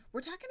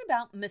We're talking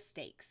about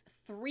mistakes.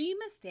 3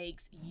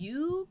 mistakes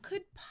you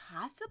could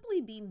possibly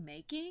be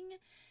making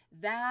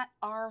that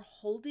are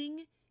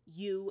holding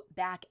you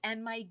back.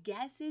 And my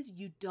guess is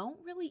you don't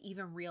really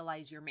even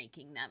realize you're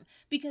making them,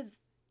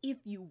 because if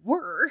you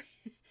were,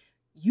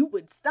 you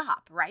would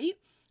stop, right?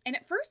 And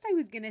at first I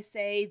was going to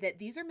say that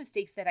these are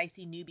mistakes that I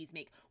see newbies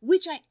make,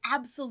 which I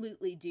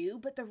absolutely do.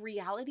 But the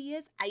reality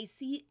is I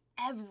see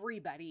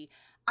everybody.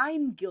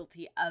 I'm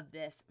guilty of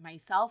this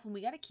myself, and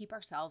we got to keep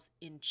ourselves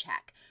in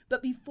check.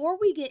 But before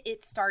we get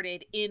it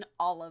started in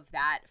all of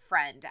that,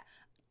 friend,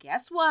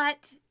 guess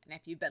what? And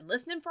if you've been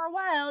listening for a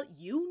while,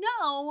 you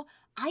know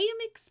I am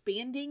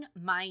expanding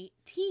my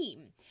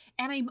team,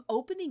 and I'm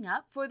opening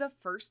up for the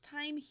first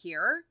time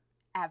here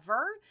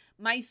ever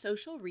my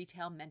social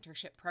retail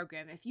mentorship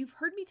program. If you've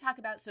heard me talk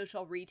about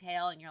social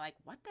retail and you're like,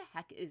 what the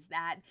heck is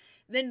that?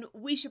 Then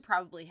we should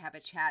probably have a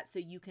chat so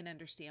you can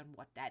understand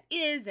what that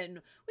is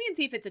and we can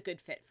see if it's a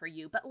good fit for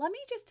you. But let me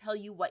just tell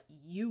you what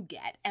you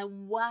get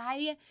and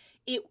why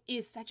it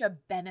is such a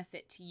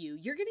benefit to you.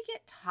 You're going to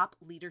get top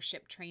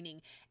leadership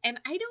training. And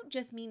I don't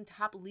just mean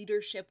top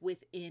leadership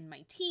within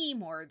my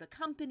team or the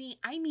company.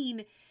 I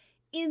mean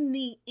in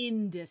the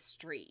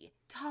industry.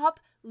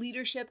 Top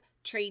leadership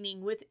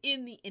training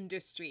within the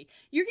industry.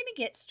 You're going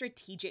to get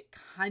strategic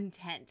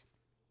content.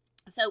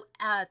 So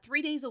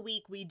 3 days a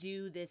week, we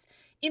do this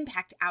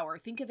impact hour.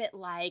 Think of it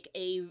like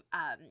a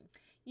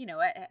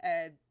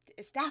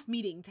staff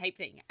meeting type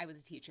thing. I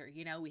was a teacher,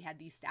 we had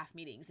these staff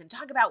meetings and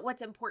talk about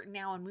what's important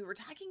now. And we were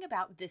talking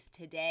about this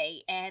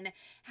today and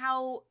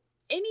how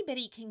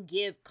anybody can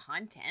give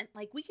content,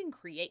 like we can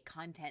create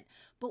content,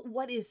 but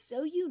what is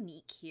so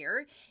unique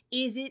here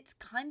is it's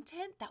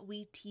content that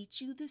we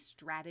teach you the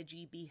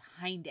strategy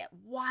behind it,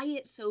 why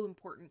it's so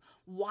important,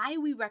 why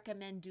we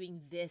recommend doing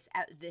this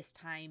at this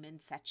time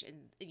and such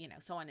and,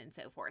 so on and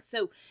so forth.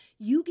 So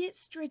you get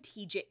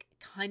strategic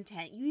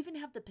content. You even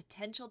have the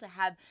potential to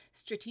have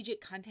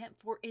strategic content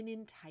for an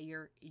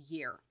entire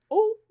year.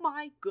 Oh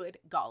my good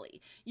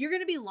golly. You're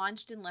going to be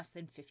launched in less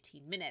than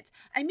 15 minutes.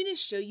 I'm going to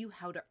show you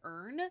how to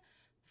earn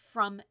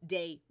from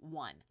day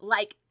one,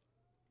 like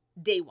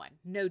day one,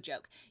 no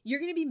joke. You're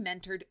going to be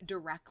mentored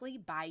directly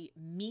by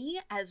me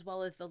as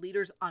well as the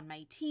leaders on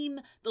my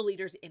team, the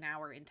leaders in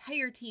our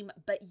entire team,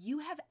 but you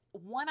have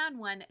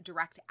one-on-one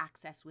direct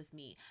access with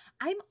me.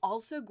 I'm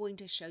also going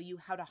to show you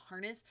how to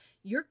harness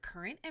your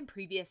current and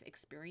previous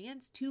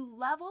experience to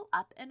level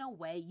up in a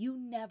way you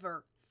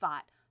never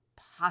thought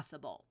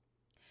possible.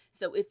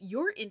 So if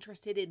you're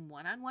interested in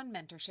one-on-one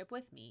mentorship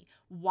with me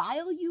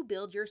while you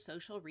build your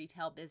social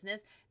retail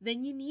business,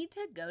 then you need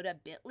to go to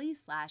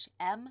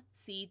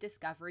bit.ly/MC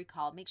Discovery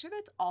Call. Make sure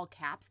that's all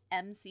caps,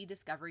 MC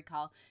Discovery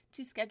Call,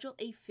 to schedule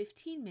a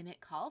 15-minute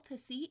call to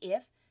see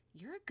if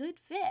you're a good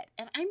fit.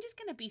 And I'm just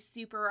going to be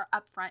super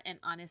upfront and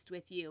honest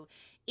with you.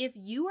 If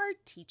you are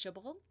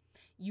teachable,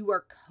 you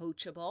are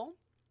coachable,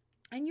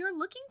 and you're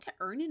looking to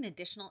earn an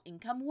additional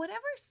income, whatever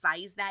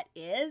size that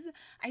is,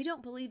 I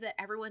don't believe that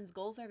everyone's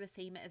goals are the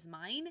same as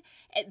mine.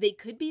 They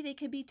could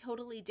be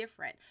totally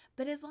different.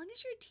 But as long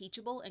as you're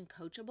teachable and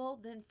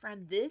coachable, then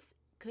friend, this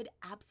could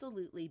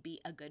absolutely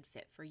be a good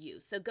fit for you.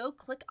 So go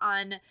click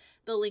on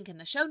the link in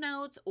the show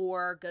notes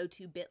or go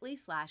to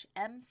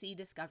bit.ly/MC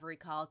Discovery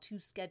Call to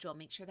schedule.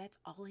 Make sure that's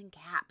all in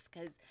caps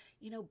because,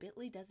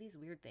 Bit.ly does these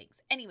weird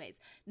things. Anyways,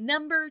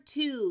 number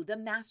 2, the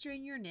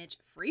Mastering Your Niche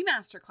free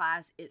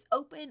masterclass is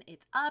open.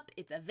 It's up.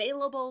 It's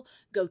available.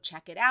 Go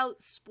check it out.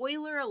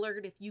 Spoiler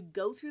alert, if you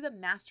go through the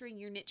Mastering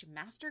Your Niche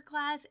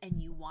masterclass and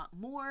you want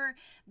more,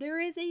 there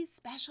is a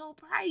special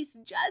price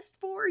just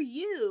for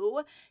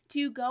you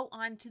to go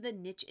on to the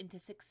Niche into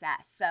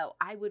Success. So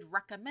I would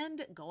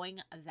recommend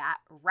going that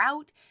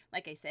route.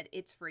 Like I said,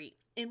 it's free.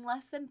 In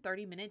less than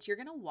 30 minutes, you're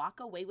going to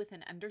walk away with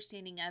an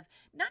understanding of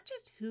not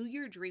just who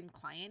your dream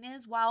client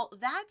is, while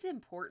that's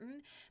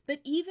important, but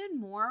even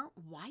more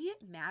why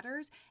it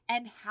matters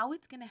and how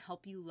it's going to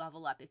help you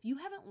level up. If you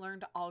haven't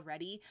learned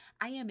already,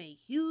 I am a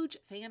huge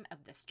fan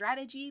of the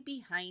strategy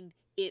behind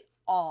it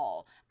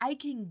all. I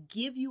can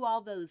give you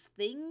all those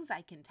things.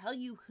 I can tell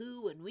you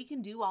who, and we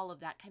can do all of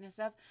that kind of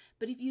stuff.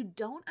 But if you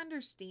don't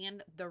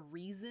understand the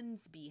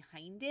reasons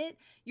behind it,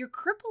 you're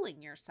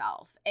crippling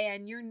yourself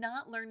and you're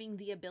not learning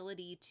the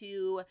ability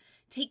to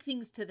take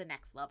things to the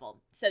next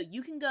level. So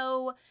you can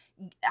go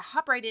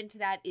hop right into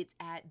that. It's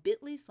at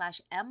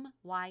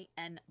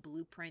bit.ly/MYN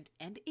Blueprint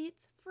and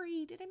it's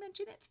free. Did I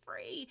mention it's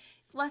free?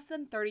 It's less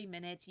than 30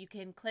 minutes. You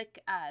can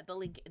click the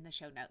link in the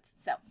show notes.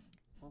 So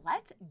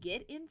let's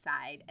get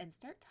inside and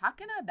start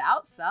talking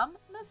about some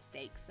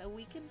mistakes so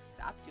we can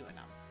stop doing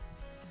them.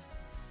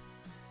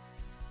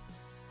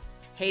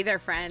 Hey there,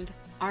 friend.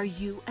 Are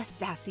you a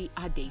sassy,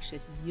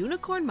 audacious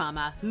unicorn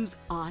mama who's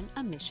on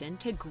a mission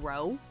to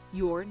grow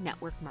your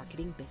network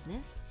marketing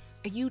business?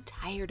 Are you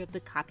tired of the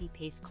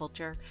copy-paste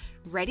culture,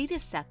 ready to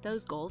set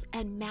those goals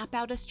and map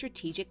out a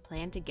strategic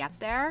plan to get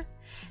there?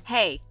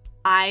 Hey,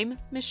 I'm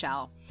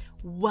Michelle.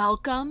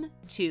 Welcome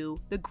to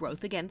the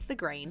Growth Against the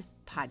Grain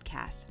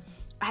podcast.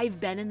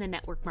 I've been in the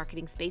network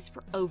marketing space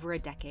for over a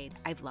decade.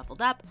 I've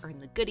leveled up,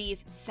 earned the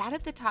goodies, sat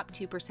at the top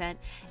 2%,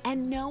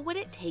 and know what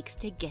it takes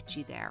to get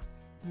you there.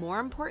 More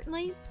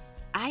importantly,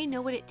 I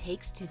know what it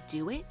takes to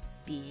do it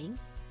being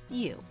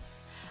you.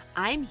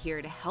 I'm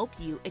here to help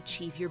you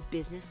achieve your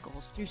business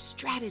goals through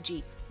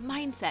strategy,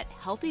 mindset,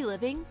 healthy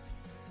living,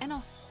 and a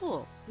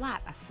whole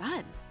lot of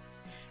fun.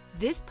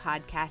 This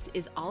podcast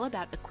is all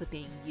about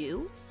equipping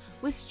you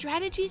with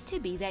strategies to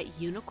be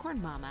that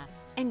unicorn mama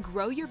and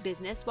grow your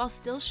business while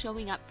still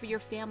showing up for your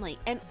family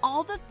and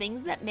all the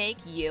things that make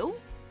you,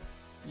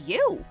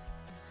 you.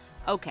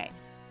 Okay,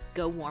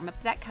 go warm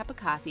up that cup of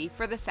coffee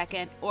for the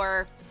second,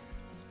 or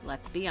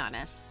let's be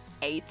honest,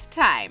 8th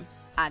time.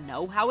 I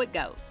know how it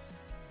goes.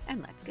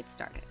 And let's get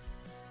started.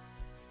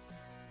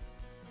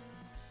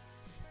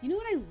 You know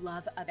what I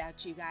love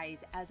about you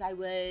guys? As I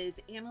was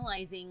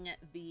analyzing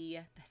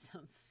that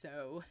sounds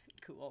so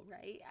cool,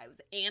 right? I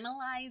was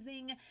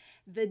analyzing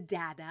the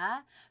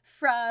data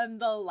from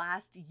the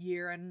last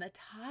year and the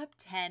top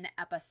 10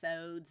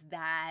 episodes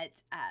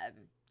that,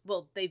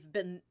 they've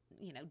been,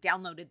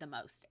 downloaded the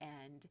most.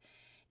 And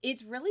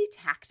it's really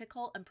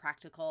tactical and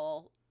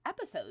practical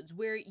episodes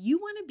where you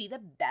want to be the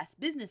best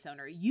business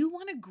owner. You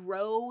want to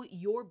grow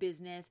your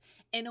business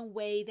in a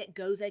way that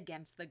goes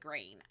against the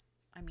grain.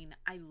 I mean,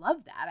 I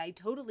love that. I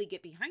totally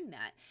get behind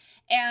that.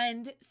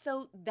 And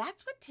so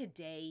that's what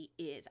today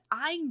is.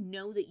 I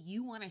know that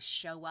you want to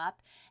show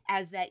up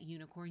as that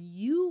unicorn.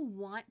 You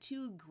want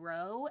to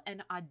grow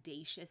an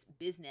audacious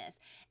business.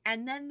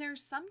 And then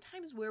there's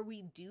sometimes where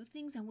we do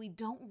things and we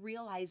don't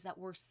realize that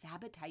we're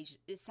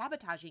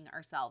sabotaging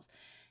ourselves.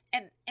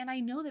 And I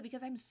know that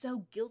because I'm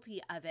so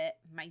guilty of it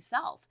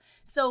myself.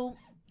 So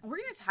we're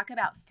going to talk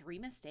about 3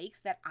 mistakes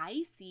that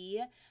I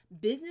see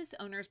business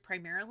owners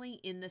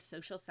primarily in the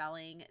social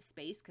selling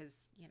space, because,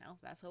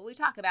 that's what we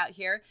talk about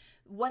here.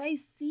 What I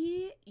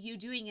see you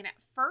doing, and at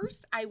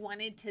first I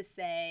wanted to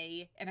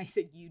say, and I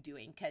said you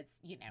doing because,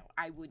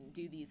 I wouldn't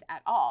do these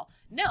at all.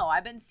 No,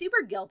 I've been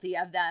super guilty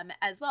of them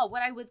as well.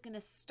 What I was going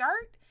to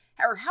start,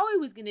 or how I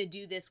was going to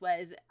do this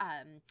was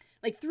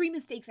 3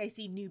 mistakes I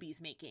see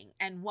newbies making.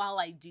 And while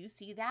I do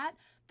see that,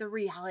 the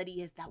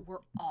reality is that we're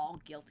all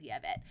guilty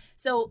of it.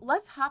 So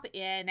let's hop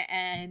in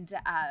and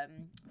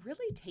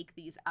really take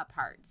these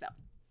apart. So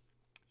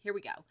here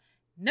we go.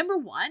 Number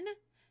 1,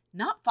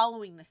 not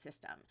following the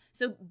system.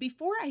 So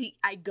before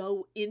I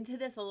go into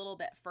this a little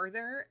bit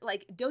further,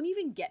 don't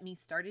even get me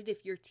started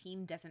if your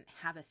team doesn't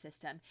have a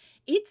system.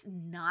 It's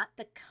not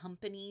the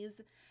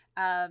company's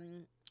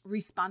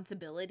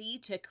responsibility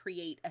to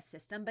create a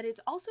system, but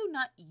it's also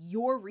not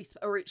your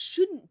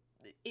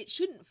it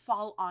shouldn't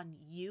fall on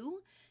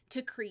you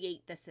to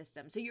create the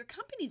system. So your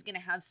company's going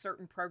to have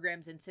certain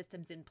programs and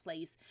systems in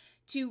place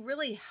to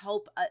really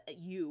help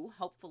you,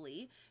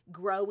 hopefully,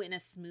 grow in a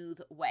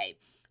smooth way.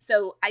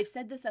 So I've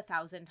said this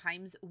 1,000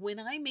 times. When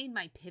I made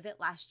my pivot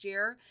last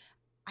year,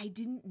 I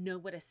didn't know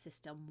what a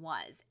system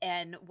was.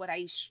 And what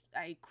I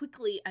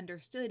quickly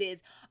understood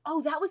is,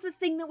 that was the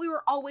thing that we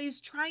were always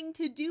trying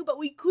to do, but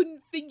we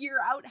couldn't figure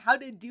out how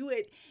to do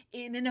it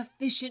in an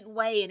efficient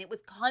way. And it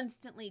was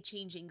constantly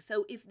changing.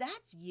 So if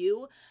that's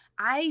you,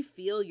 I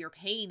feel your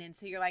pain. And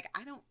so you're like,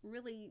 I don't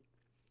really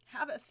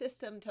have a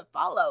system to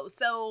follow.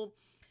 So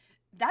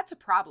that's a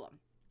problem.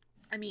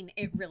 I mean,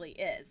 it really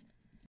is.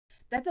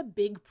 That's a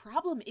big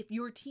problem if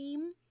your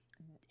team,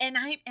 and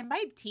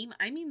by team,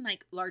 I mean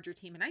larger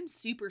team. And I'm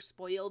super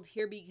spoiled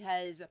here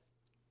because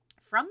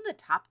from the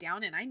top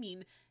down, and I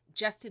mean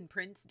Justin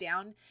Prince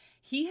down,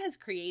 he has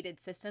created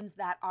systems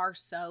that are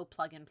so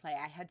plug and play.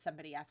 I had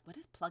somebody ask, what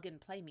does plug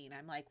and play mean?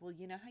 I'm like, well,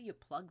 you know how you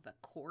plug the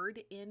cord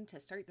in to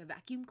start the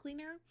vacuum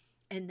cleaner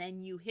and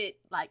then you hit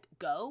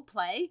go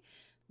play?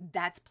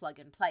 That's plug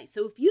and play.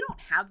 So if you don't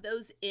have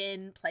those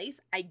in place,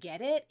 I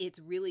get it. It's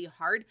really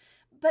hard,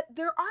 but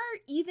there are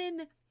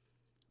even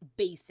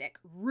basic,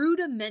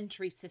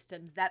 rudimentary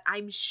systems that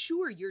I'm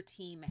sure your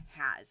team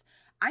has.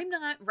 I'm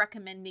not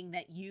recommending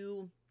that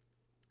you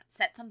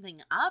set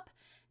something up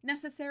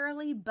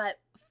necessarily, but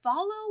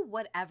follow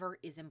whatever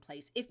is in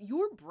place. If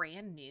you're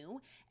brand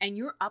new and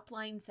your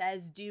upline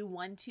says do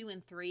 1, 2,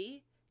 and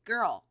 3,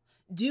 girl,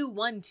 do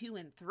 1, 2,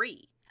 and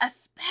 3.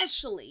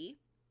 Actually,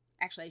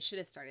 I should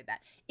have started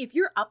that. If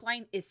your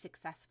upline is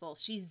successful,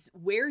 she's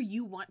where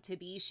you want to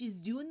be, she's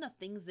doing the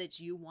things that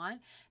you want,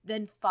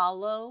 then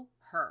follow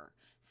her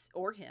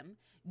or him.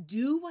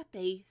 Do what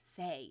they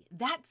say.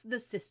 That's the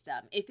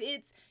system. If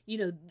it's,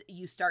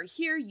 you start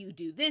here, you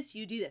do this,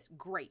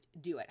 great,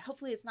 do it.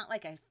 Hopefully it's not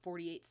like a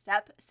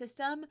 48-step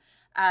system.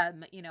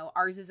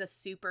 Ours is a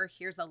super,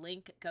 here's a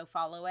link, go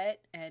follow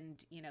it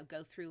and,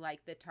 go through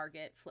the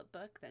Target flip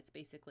book. That's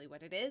basically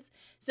what it is.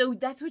 So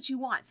that's what you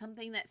want,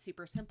 something that's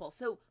super simple.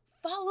 So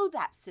follow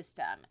that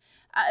system.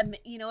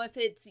 If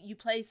it's you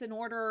place an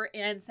order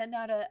and send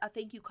out a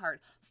thank you card,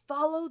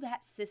 follow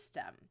that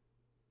system.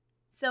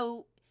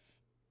 So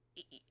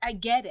I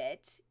get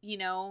it,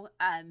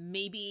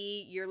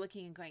 maybe you're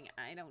looking and going,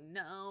 I don't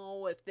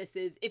know if this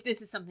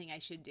is something I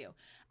should do.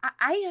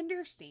 I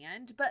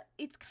understand, but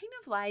it's kind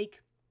of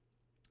like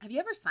Have you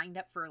ever signed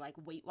up for like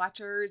Weight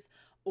Watchers,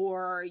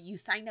 or you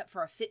signed up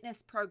for a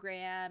fitness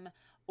program,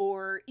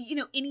 or,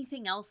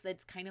 anything else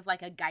that's kind of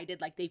like a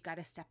guided, like they've got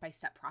a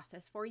step-by-step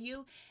process for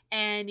you,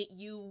 and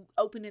you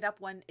open it up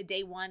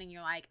day one and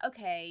you're like,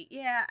 okay,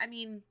 yeah,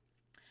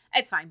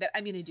 it's fine, but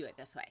I'm going to do it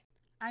this way.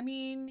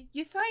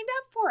 You signed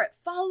up for it.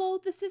 Follow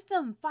the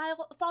system,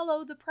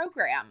 follow the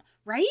program,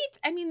 right?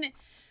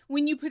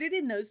 When you put it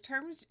in those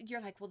terms,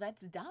 you're like, well,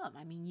 that's dumb.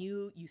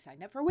 You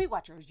signed up for Weight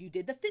Watchers. You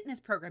did the fitness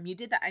program. You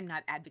did that. I'm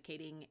not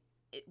advocating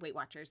Weight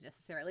Watchers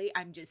necessarily.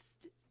 I'm just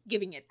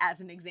giving it as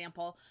an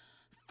example.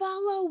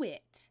 Follow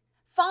it.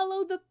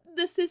 Follow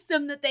the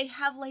system that they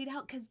have laid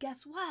out, because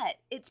guess what?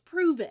 It's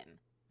proven.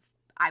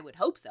 I would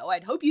hope so.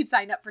 I'd hope you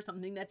signed up for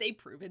something that's a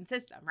proven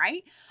system,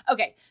 right?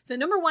 Okay, so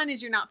number 1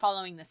 is you're not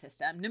following the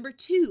system. Number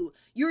 2,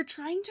 you're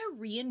trying to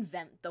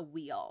reinvent the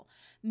wheel.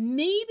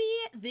 Maybe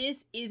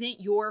this isn't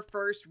your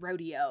first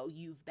rodeo.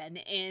 You've been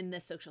in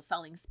the social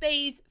selling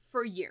space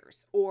for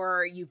years,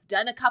 or you've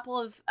done a couple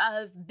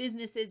of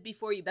businesses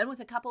before. You've been with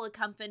a couple of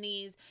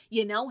companies.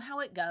 You know how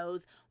it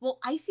goes. Well,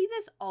 I see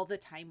this all the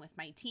time with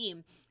my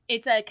team.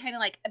 It's a kind of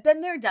like, I've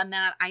been there, done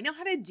that. I know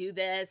how to do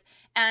this,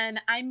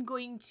 and I'm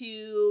going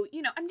to,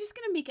 I'm just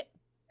going to make it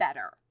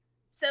better.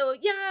 So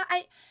yeah,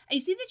 I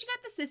see that you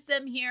got the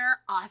system here.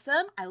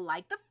 Awesome. I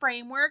like the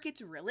framework.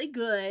 It's really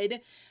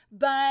good.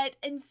 But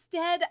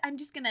instead, I'm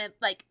just going to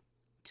like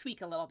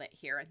tweak a little bit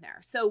here and there.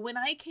 So when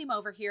I came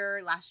over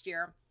here last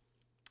year,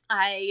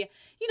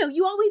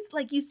 you always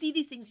like, you see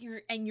these things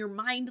and your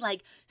mind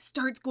like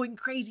starts going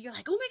crazy. You're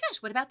like, oh my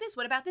gosh, what about this?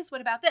 What about this?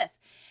 What about this?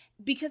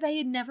 Because I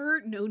had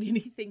never known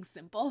anything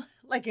simple.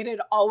 Like, it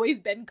had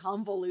always been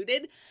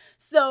convoluted.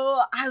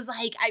 So I was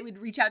like, I would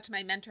reach out to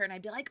my mentor and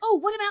I'd be like, oh,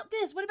 what about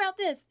this? What about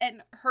this?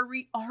 And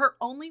her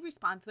only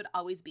response would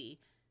always be,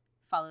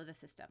 follow the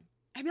system.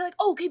 I'd be like,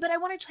 oh, okay, but I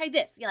want to try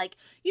this. Yeah, like,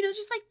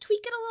 just like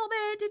tweak it a little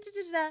bit. Da, da,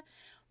 da, da.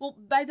 Well,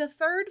 by the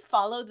third,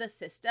 follow the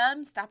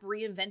system, stop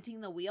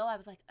reinventing the wheel, I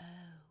was like,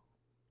 oh,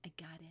 I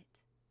got it.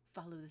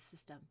 Follow the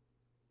system.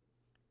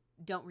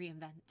 Don't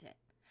reinvent it.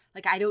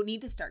 Like, I don't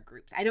need to start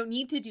groups. I don't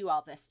need to do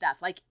all this stuff.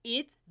 Like,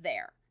 it's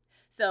there.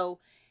 So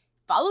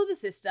follow the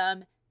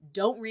system.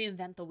 Don't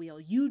reinvent the wheel.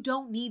 You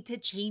don't need to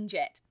change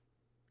it.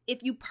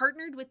 If you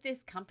partnered with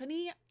this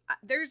company,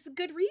 there's a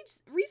good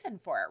reason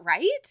for it,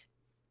 right?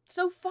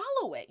 So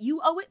follow it. You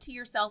owe it to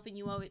yourself and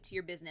you owe it to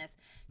your business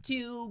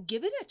to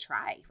give it a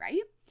try,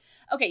 right?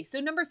 Okay, so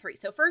number 3.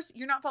 So first,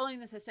 you're not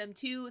following the system.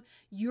 2,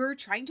 you're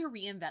trying to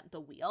reinvent the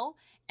wheel.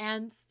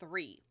 And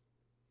 3,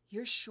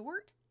 you're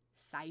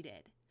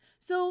short-sighted.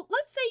 So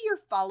let's say you're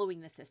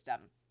following the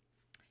system.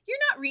 You're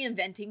not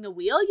reinventing the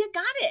wheel. You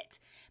got it.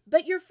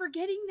 But you're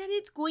forgetting that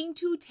it's going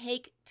to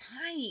take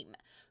time.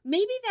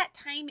 Maybe that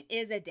time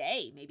is a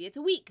day. Maybe it's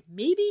a week.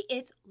 Maybe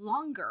it's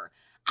longer.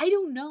 I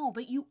don't know,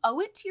 but you owe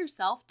it to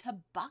yourself to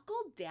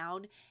buckle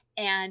down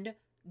and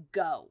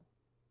go.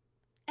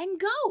 And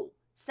go.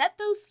 Set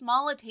those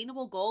small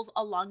attainable goals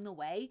along the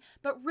way,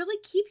 but really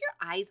keep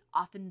your eyes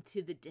off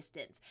into the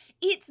distance.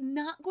 It's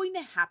not going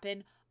to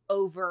happen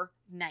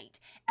overnight.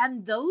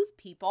 And those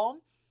people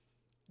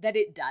that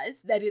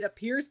it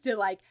appears to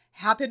like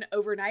happen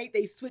overnight,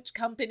 they switch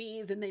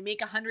companies and they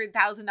make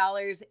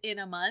 $100,000 in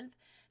a month.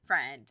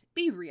 Friend,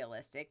 be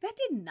realistic. That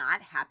did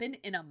not happen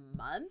in a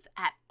month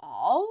at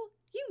all.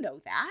 You know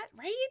that,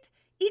 right?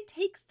 It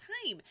takes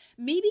time.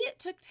 Maybe it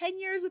took 10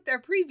 years with their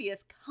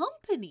previous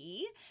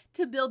company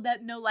to build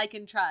that know, like,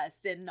 and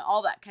trust and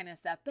all that kind of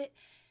stuff. But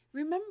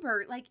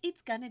remember, like,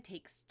 it's gonna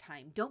take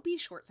time. Don't be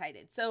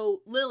short-sighted.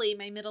 So Lily,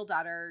 my middle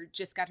daughter,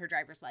 just got her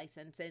driver's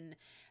license.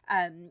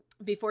 And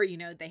before you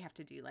know, they have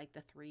to do like the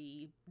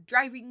 3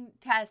 driving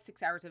tests,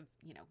 6 hours of,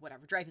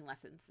 whatever, driving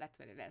lessons. That's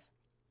what it is.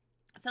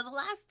 So the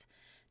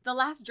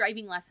last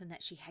driving lesson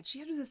that she had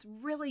this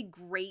really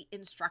great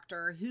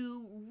instructor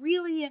who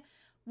really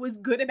was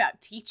good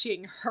about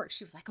teaching her.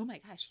 She was like, oh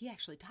my gosh, he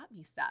actually taught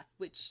me stuff,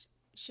 which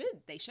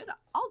they should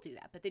all do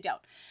that, but they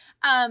don't.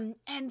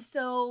 And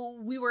so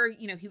we were,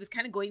 he was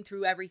kind of going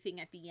through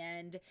everything at the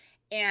end,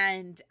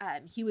 and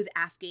he was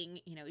asking,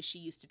 is she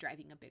used to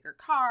driving a bigger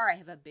car? I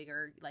have a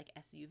bigger like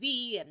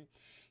SUV. And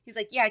he's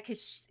like, yeah,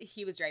 because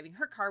he was driving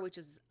her car, which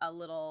is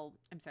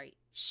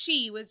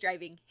she was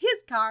driving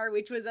his car,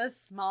 which was a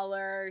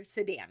smaller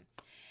sedan.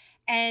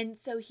 And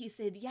so he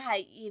said, yeah,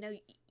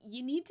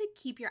 you need to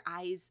keep your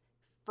eyes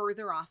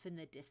further off in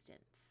the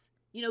distance,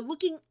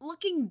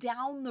 looking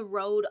down the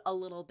road a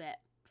little bit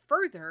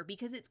further,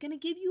 because it's going to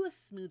give you a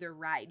smoother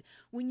ride.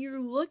 When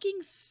you're looking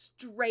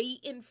straight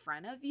in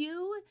front of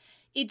you,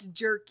 it's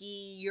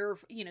jerky.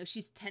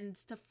 She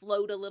tends to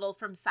float a little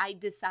from side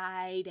to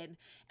side.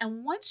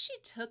 And once she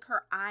took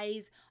her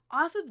eyes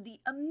off of the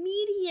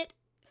immediate,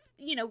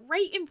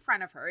 immediately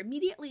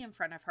in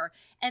front of her,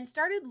 and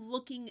started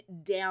looking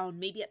down,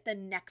 maybe at the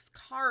next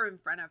car in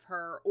front of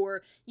her,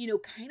 or,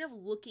 kind of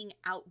looking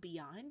out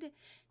beyond,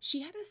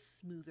 she had a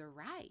smoother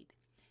ride.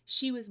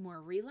 She was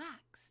more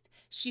relaxed.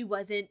 She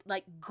wasn't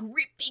like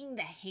gripping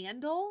the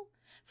handle,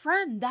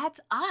 Friend, that's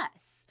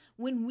us.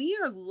 When we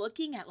are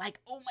looking at like,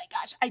 oh my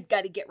gosh, I've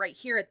got to get right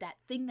here at that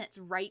thing that's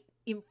right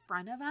in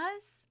front of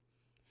us,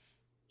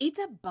 it's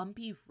a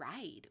bumpy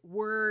ride.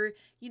 We're,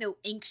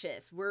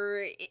 anxious.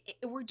 We're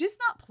just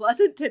not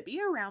pleasant to be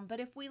around. But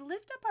if we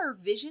lift up our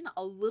vision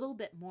a little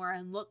bit more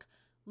and look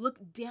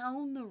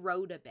down the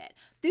road a bit,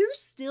 there's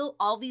still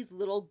all these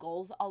little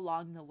goals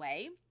along the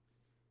way.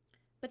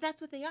 But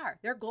that's what they are.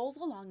 They're goals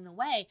along the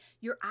way.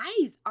 Your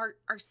eyes are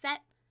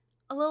set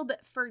a little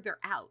bit further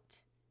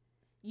out.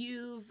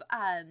 You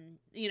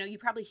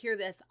probably hear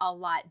this a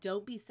lot.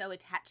 Don't be so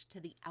attached to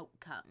the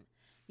outcome.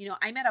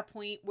 I'm at a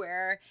point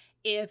where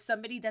if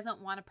somebody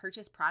doesn't want to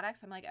purchase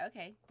products, I'm like,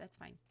 okay, that's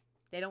fine.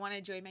 They don't want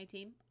to join my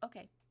team.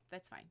 Okay,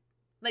 that's fine.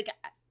 Like,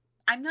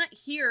 I'm not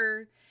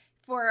here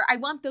I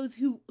want those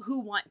who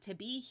want to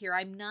be here.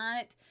 I'm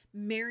not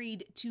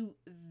married to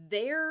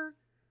their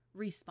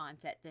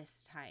response at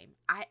this time.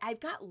 I've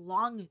got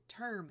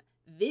long-term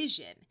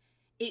vision.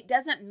 It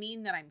doesn't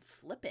mean that I'm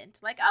flippant,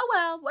 like, oh,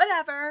 well,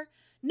 whatever.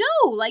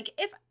 No, like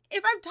if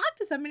I've talked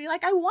to somebody,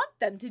 like, I want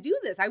them to do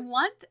this. I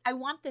want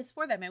this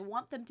for them. I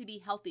want them to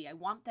be healthy. I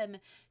want them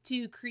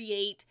to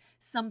create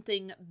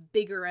something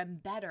bigger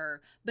and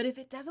better. But if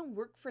it doesn't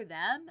work for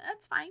them,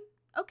 that's fine.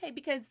 Okay,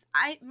 because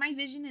my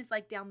vision is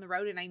like down the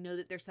road, and I know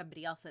that there's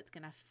somebody else that's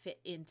going to fit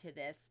into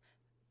this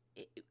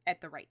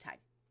at the right time.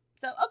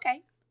 So,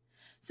 okay.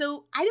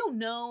 So I don't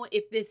know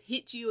if this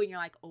hits you and you're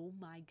like, oh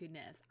my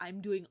goodness,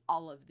 I'm doing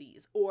all of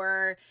these.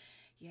 Or,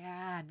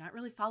 yeah, I'm not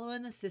really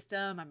following the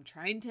system. I'm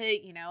trying to,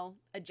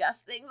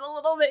 adjust things a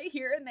little bit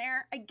here and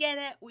there. I get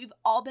it. We've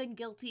all been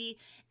guilty.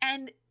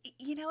 And,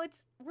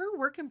 we're a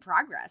work in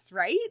progress,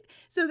 right?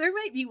 So there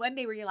might be one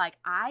day where you're like,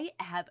 I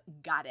have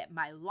got it.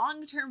 My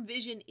long-term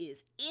vision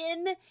is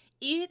in.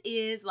 It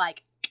is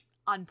like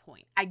on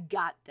point. I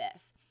got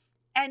this.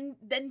 And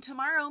then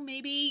tomorrow,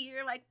 maybe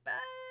you're like, but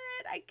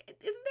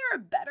isn't there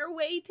a better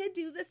way to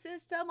do the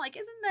system? Like,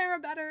 isn't there a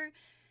better,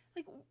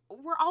 like,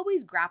 we're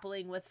always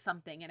grappling with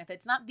something. And if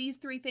it's not these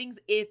three things,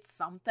 it's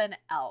something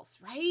else,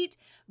 right?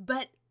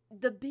 But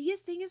the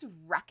biggest thing is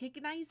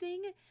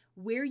recognizing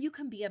where you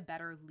can be a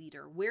better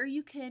leader, where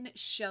you can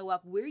show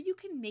up, where you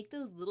can make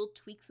those little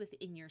tweaks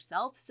within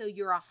yourself. So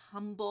you're a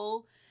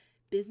humble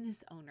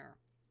business owner.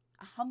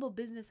 A humble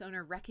business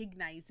owner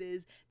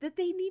recognizes that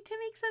they need to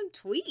make some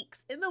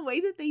tweaks in the way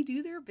that they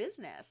do their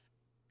business.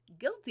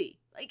 Guilty.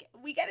 Like,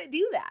 we got to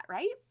do that,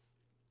 right?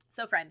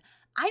 So friend,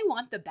 I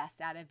want the best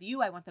out of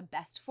you. I want the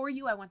best for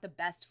you. I want the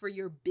best for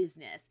your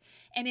business.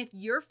 And if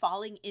you're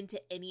falling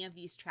into any of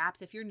these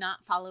traps, if you're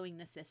not following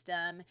the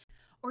system,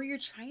 or you're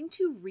trying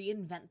to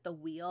reinvent the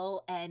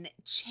wheel and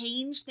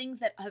change things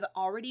that have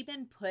already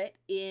been put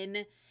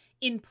in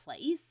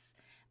place,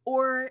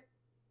 or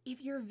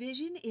if your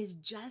vision is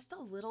just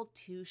a little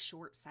too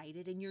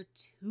short-sighted and you're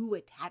too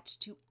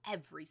attached to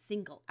every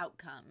single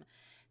outcome,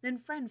 then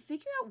friend,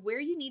 figure out where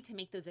you need to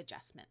make those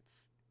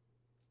adjustments.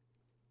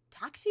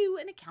 Talk to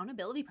an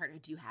accountability partner.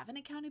 Do you have an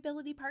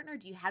accountability partner?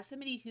 Do you have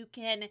somebody who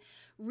can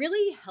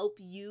really help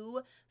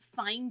you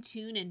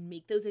fine-tune and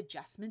make those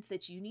adjustments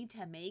that you need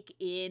to make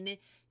in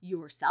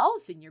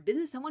yourself, in your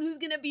business? Someone who's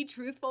going to be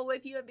truthful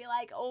with you and be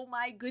like, oh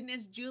my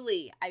goodness,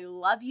 Julie, I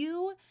love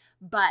you,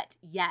 but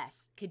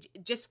yes, could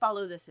you just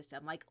follow the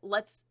system? Like,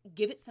 let's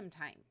give it some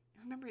time.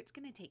 Remember, it's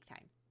going to take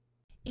time.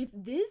 If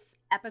this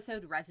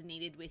episode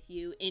resonated with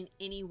you in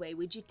any way,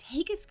 would you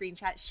take a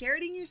screenshot, share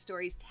it in your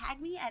stories, tag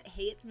me at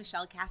Hey, It's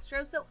Michelle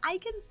Castro so I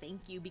can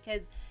thank you,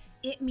 because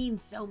it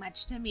means so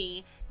much to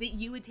me that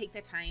you would take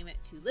the time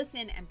to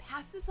listen and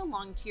pass this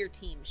along to your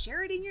team.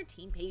 Share it in your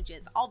team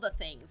pages, all the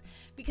things,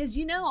 because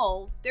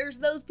there's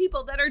those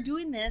people that are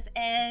doing this,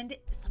 and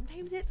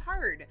sometimes it's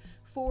hard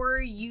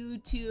for you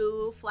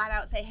to flat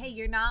out say, hey,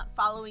 you're not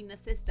following the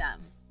system,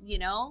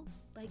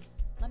 like,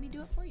 let me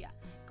do it for you.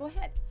 Go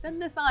ahead,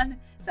 send this on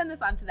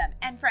to them.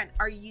 And friend,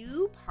 are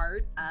you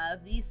part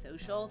of the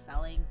Social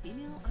Selling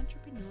Female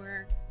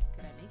Entrepreneur,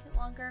 could I make it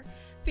longer,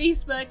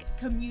 Facebook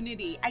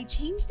community? I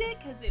changed it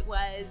because it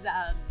was,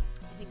 I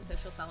think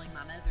Social Selling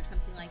Mamas or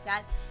something like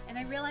that. And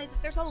I realized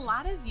that there's a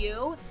lot of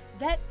you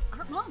that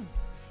aren't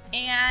moms.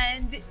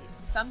 And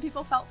some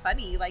people felt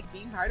funny, like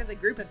being part of the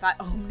group, and thought,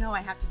 oh no,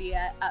 I have to be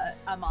a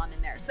mom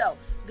in there. So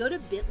go to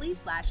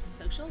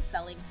bit.ly/social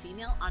selling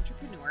female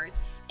entrepreneurs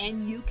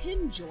and you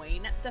can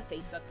join the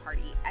Facebook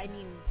party. I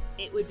mean,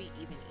 it would be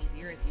even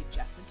easier if you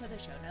just went to the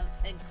show notes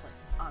and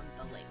clicked on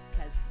the link,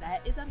 because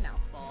that is a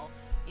mouthful,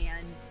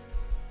 and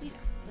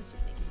let's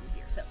just make it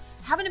easier. So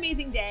have an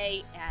amazing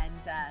day,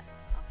 and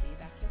I'll see you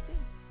back here soon.